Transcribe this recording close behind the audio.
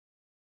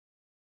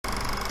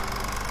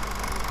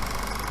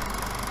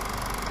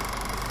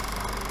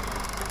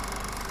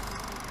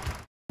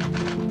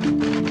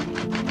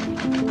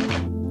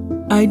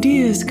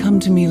Ideas come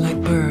to me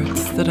like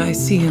birds that I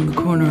see in the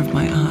corner of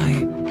my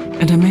eye,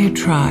 and I may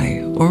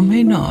try, or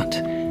may not,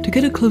 to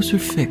get a closer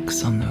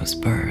fix on those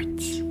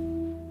birds.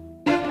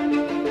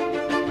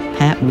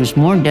 Pat was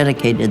more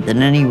dedicated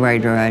than any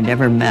writer I'd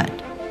ever met.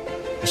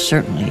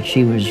 Certainly,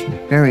 she was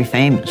very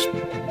famous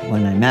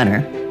when I met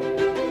her.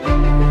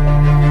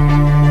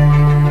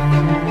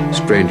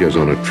 Strangers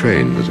on a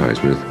Train was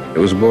Highsmith. It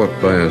was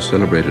bought by a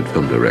celebrated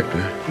film director.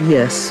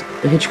 Yes,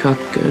 Hitchcock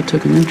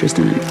took an interest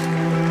in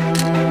it.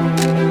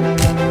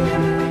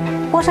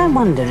 What I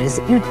wonder is,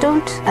 you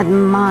don't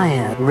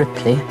admire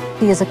Ripley.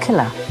 He is a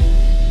killer.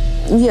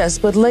 Yes,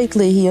 but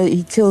lately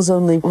he kills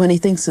only when he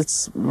thinks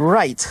it's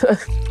right.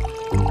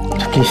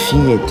 Toutes les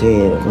filles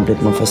étaient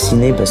complètement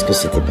fascinées parce que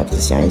c'était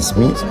Patricia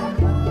Highsmith.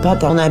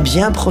 Pat en a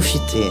bien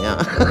profité, hein.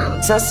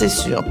 Ça c'est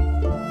sûr.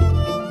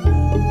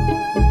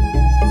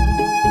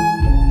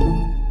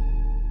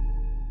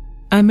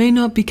 I may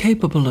not be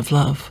capable of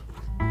love.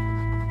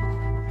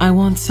 I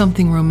want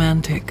something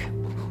romantic,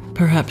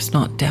 perhaps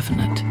not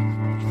definite.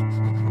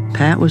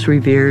 Pat was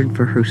revered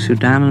for her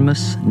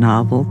pseudonymous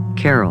novel,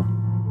 Carol.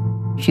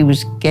 She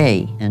was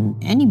gay, and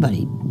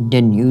anybody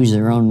didn't use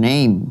their own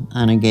name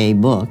on a gay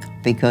book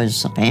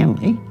because of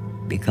family,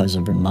 because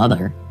of her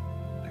mother.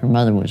 Her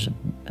mother was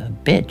a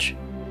bitch.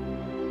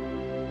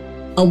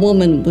 A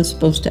woman was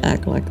supposed to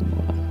act like a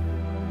boy.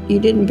 You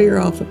didn't veer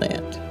off of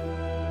that.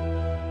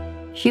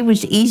 She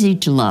was easy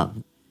to love.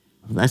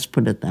 Let's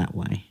put it that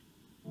way.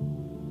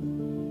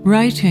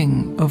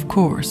 Writing, of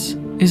course,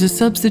 is a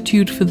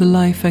substitute for the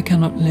life I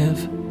cannot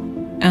live,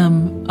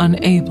 am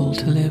unable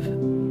to live.